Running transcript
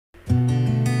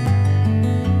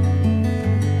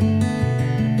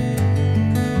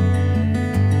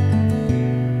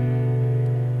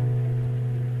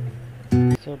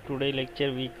today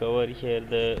lecture we cover here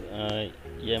the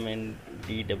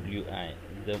MNDWI.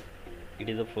 It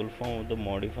is a full form of the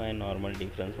Modified Normal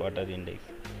Difference Water Index.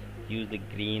 Use the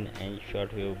green and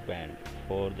short wave band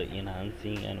for the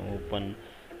enhancing and open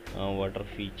water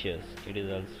features. It is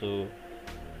also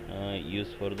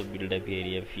used for the build-up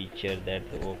area feature that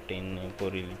often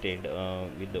correlated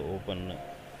with the open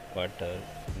water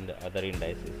in the other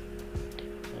indices.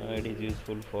 It is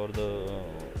useful for the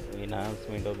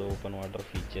enhancement of the open water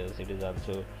features. It is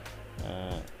also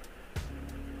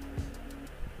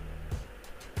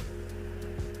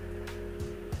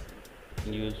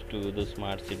used to the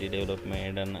smart city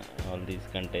development and all these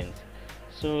contents.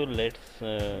 So let's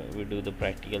we do the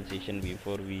practical session.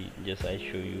 Before I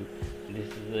show you, this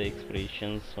is the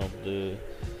expressions of the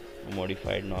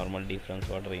modified normal difference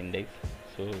water index.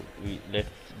 So let's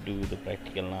do the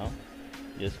practical now.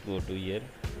 Just go to here.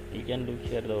 You can look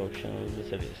here the option of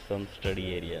the some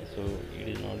study area. So it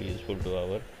is not useful to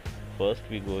our. First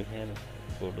we go here,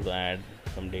 go to the add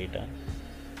some data.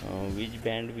 Which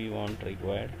band we want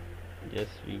required.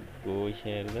 Just we go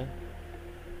here the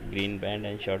green band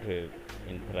and short wave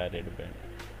infrared band.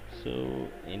 So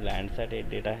in Landsat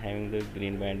data having the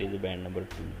green band is band number 2,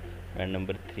 band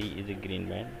number 3 is a green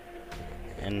band,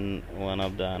 and one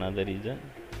of the another is a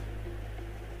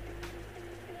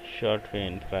short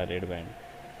wave infrared band.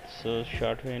 So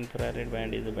short wave infrared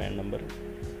band is a band number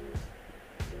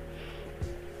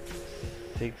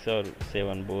 6 or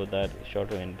 7, both are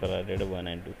short wave infrared 1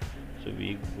 and 2. So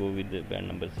we go with the band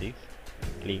number 6,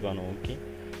 click on OK,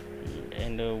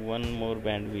 and one more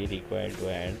band we require to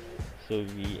add. So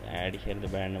we add here the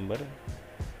band number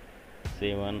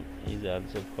 7 is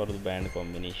also for the band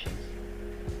combinations.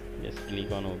 Just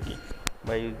click on OK.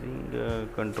 By using the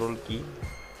control key,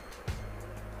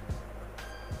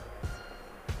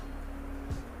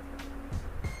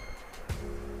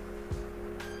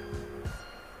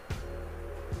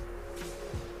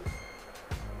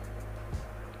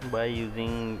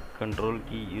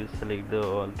 you select the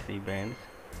all 3 bands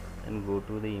and go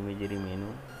to the imagery menu.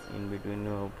 In between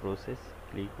your process,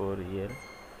 click over here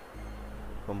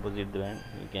composite band.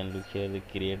 You can look here the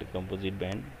create composite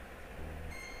band.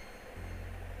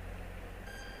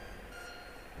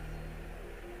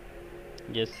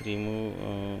 Just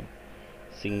remove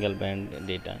single band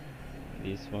data.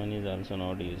 This one is also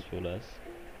not useful us,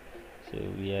 so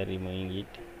we are removing it.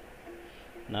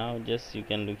 Now just you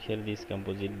can look here this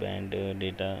composite band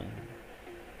data.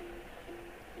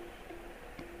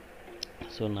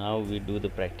 So now we do the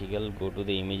practical. Go to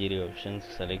the imagery options,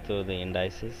 select the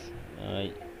indices,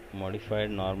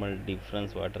 modified normal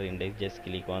difference water index. Just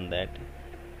click on that.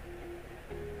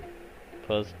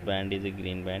 First band is a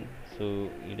green band, so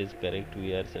it is correct,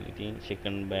 we are selecting.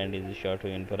 Second band is a short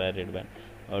wave infrared band,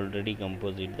 already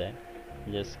composite that.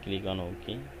 Just click on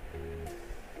OK.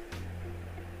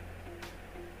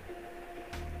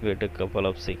 Wait a couple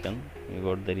of seconds, we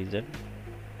got the result.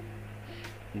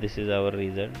 This is our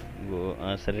result. Go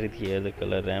select here the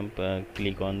color ramp,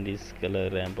 click on this color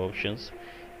ramp options.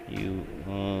 You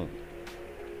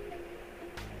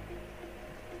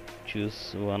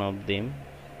choose one of them.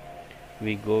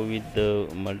 We go with the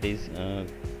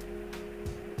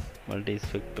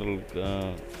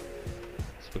multispectral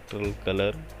spectral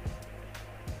color.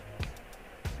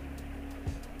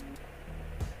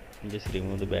 Just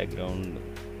remove the background.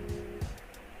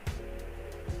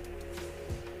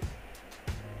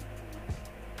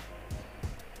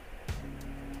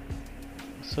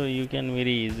 So you can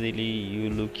very easily you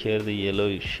look here the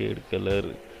yellow shade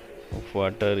color of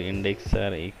water index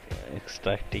are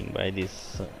extracting by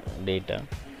this data.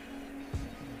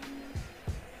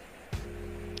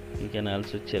 You can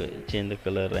also change the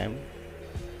color ramp.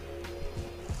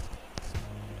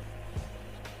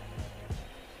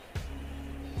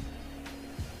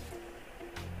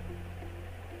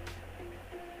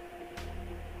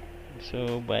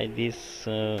 So by this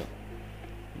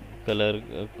color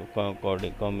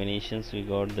combinations we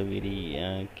got the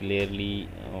very clearly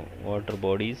water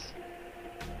bodies.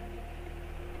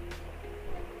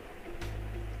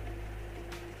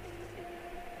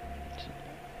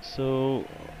 So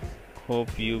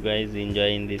hope you guys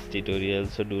enjoy in this tutorial.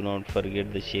 So do not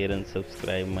forget to share and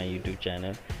subscribe my YouTube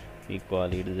channel. We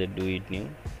call it the Do It New,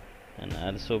 and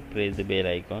also press the bell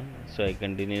icon so I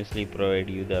continuously provide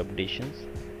you the updates.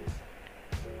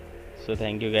 So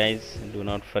thank you guys, do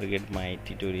not forget my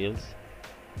tutorials.